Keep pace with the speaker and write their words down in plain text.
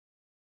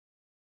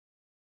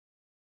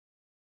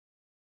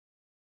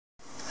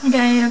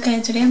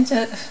Okay, today I'm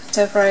to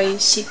fry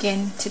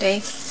chicken today.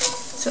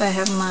 So I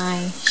have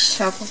my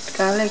chopped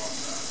garlic.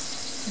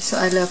 So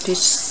I love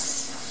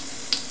this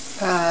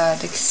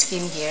the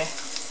skin here.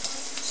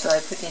 So I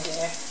put in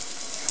there.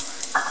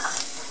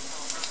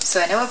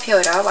 So I never peel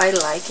it off. I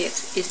like it.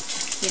 If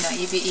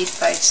you eat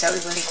by itself,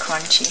 it's really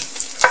crunchy.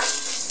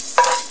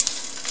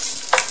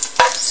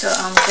 So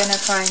I'm gonna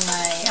fry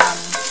my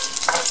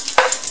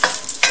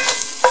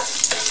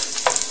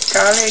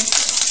garlic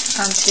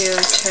until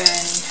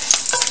turn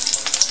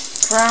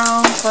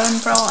brown, golden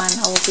brown, and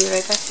I will be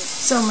right back.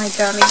 So my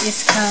garlic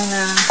is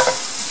kinda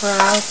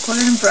brown,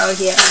 golden brown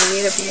here a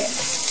little bit.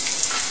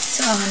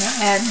 So I'm gonna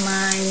add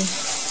my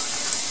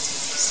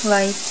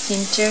sliced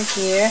ginger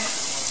here.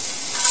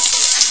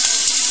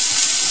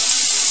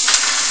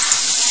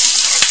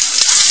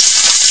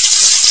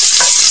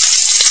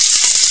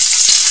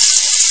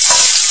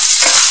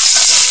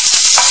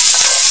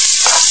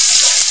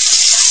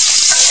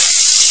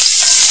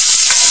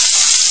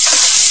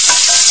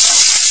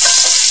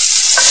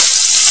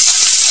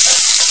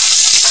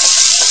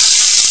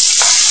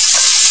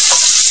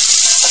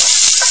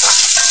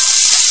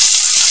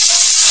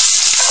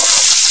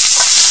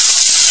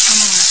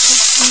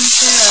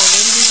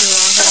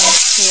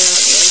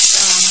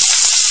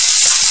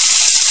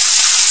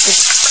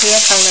 Clear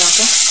color,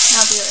 okay?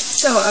 I'll be right.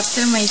 So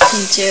after my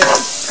ginger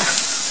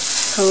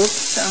cooked,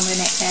 so I'm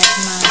gonna add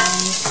my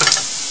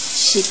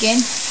chicken.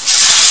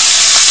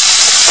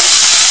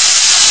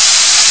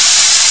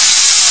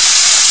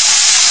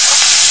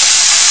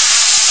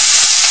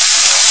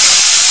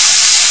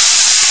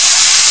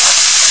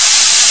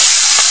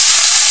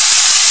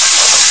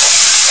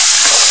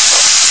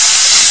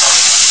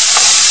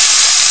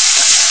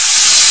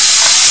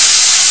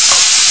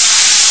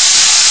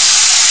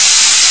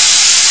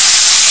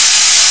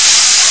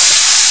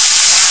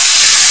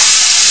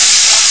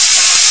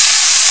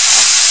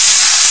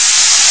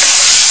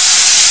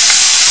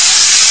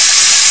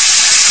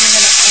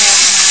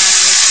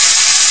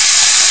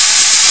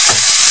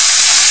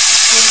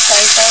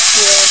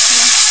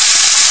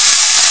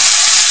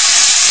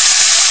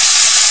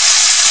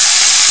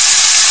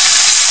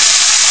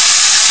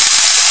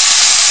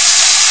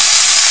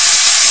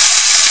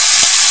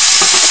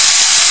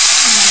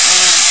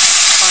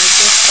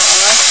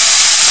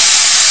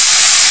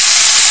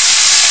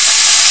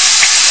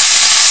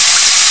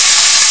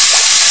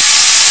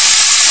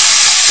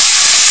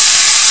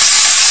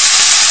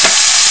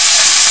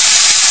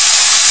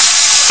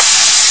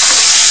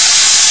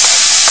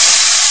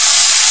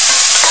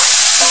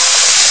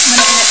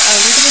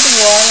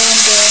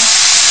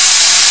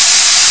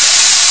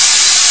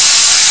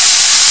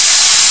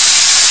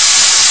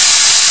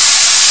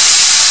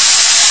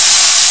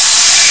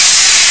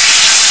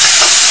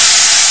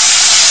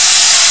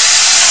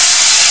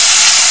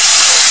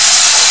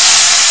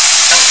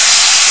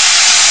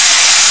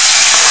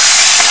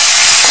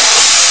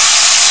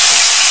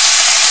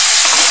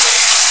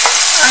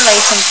 I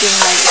like something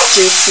like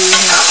juicy,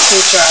 not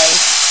too dry.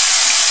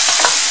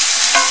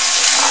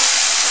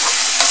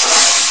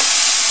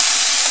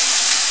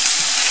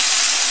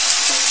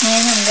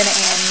 And I'm gonna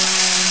add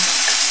my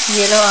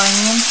yellow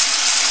onion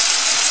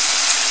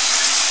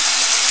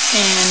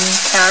and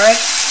carrot.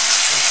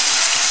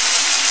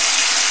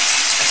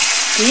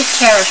 This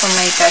carrot from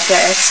my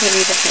backyard,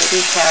 actually the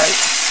baby carrot.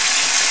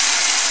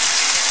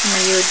 I'm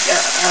gonna use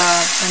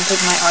and put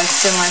my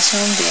oyster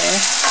mushroom there.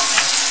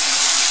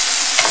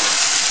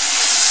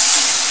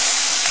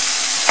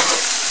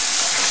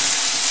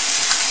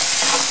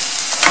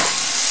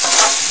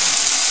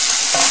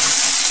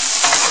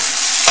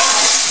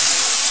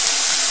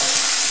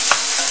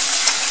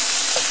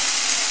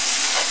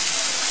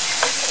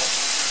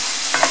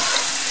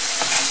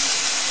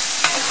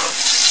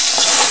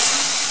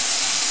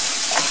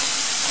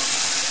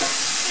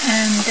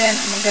 And then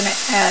I'm gonna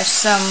add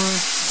some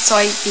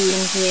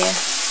soybean here.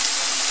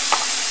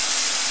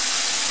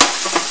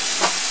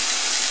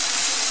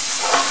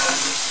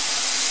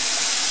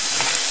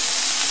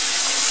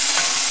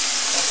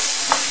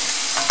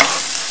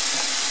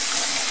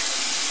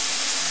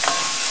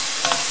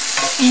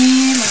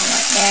 And I'm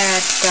gonna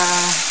add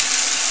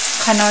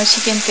Knorr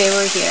chicken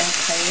flavor here.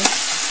 Okay.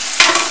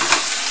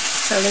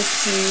 So let's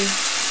see.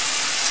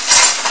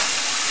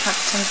 Have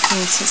some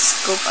things to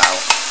scoop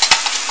out.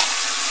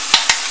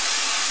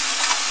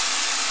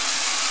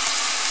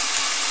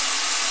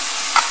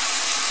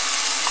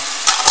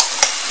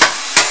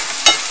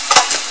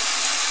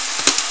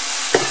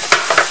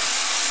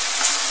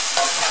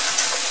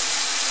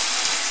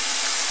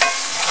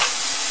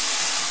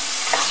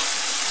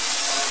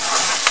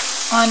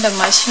 On the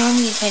mushroom,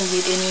 you can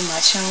use any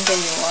mushroom that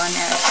you want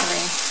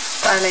actually.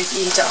 But I like to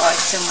eat the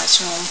oyster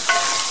mushroom.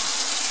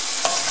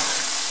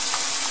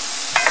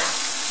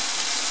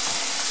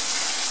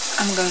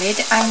 I'm gonna let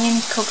the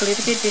onion cook a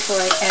little bit before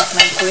I add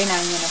my green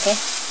onion, okay?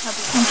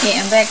 Okay,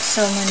 I'm back,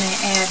 so I'm gonna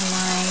add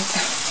my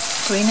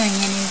green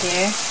onion in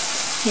there.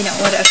 You know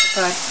what, I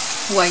forgot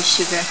white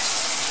sugar.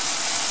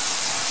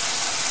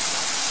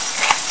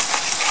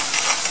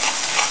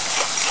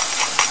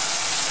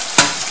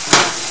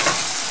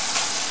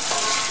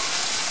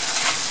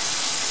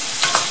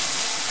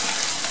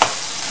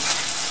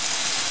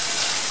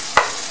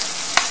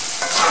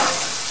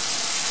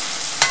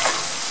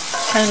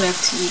 I love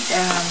to eat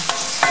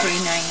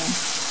green onion.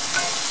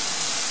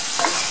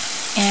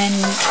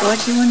 And what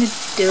you want to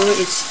do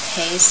is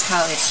taste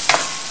how it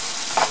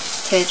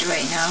tastes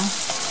right now.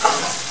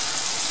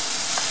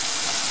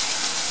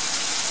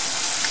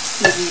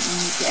 If you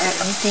need to add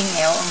anything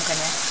else, I'm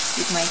gonna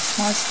use my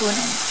small spoon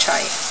and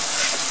try it.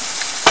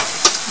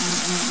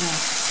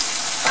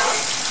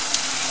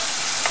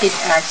 It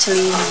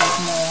actually needs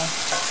more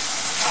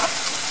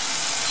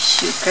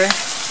sugar.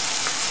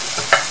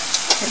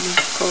 Let me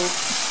go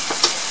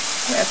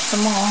grab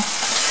some more.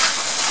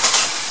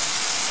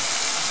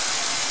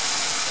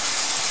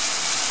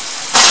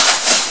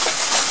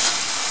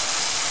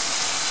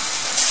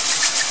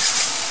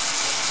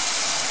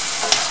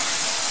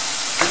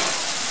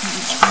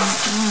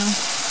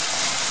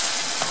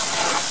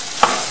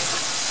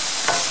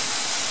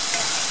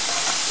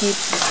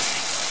 It's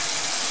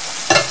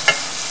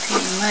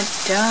pretty much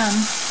done.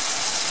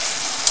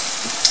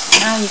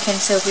 Now you can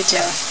serve with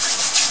your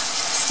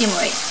steam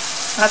right.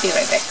 I'll be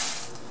right back.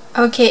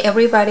 Okay,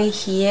 everybody,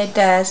 here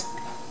that's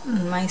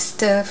my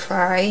stir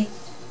fry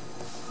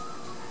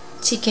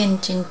chicken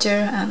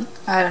ginger, and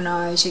I don't know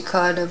how you should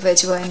call it, a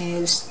vegetable, and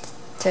it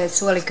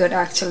tastes really good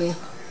actually.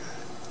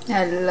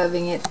 I'm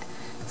loving it.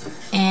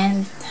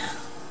 And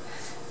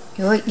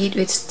you will eat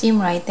with steam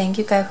right. Thank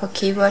you guys for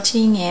keep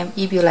watching, and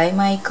if you like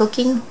my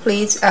cooking,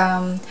 please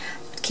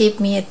give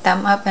me a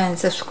thumb up and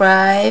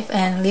subscribe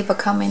and leave a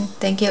comment.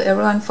 Thank you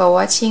everyone for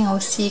watching. I'll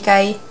see you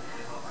guys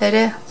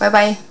later. Bye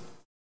bye.